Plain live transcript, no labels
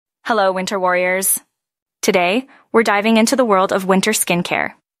Hello, Winter Warriors. Today, we're diving into the world of winter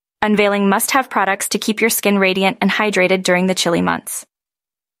skincare, unveiling must-have products to keep your skin radiant and hydrated during the chilly months.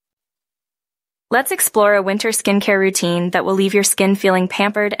 Let's explore a winter skincare routine that will leave your skin feeling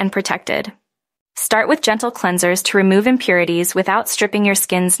pampered and protected. Start with gentle cleansers to remove impurities without stripping your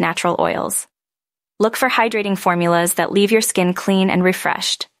skin's natural oils. Look for hydrating formulas that leave your skin clean and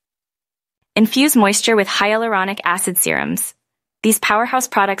refreshed. Infuse moisture with hyaluronic acid serums. These powerhouse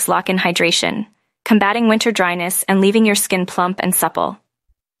products lock in hydration, combating winter dryness and leaving your skin plump and supple.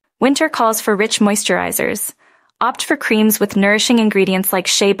 Winter calls for rich moisturizers. Opt for creams with nourishing ingredients like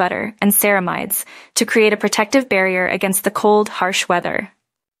shea butter and ceramides to create a protective barrier against the cold, harsh weather.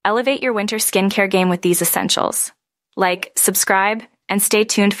 Elevate your winter skincare game with these essentials. Like, subscribe, and stay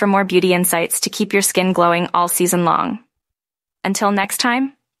tuned for more beauty insights to keep your skin glowing all season long. Until next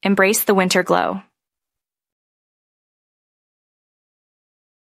time, embrace the winter glow.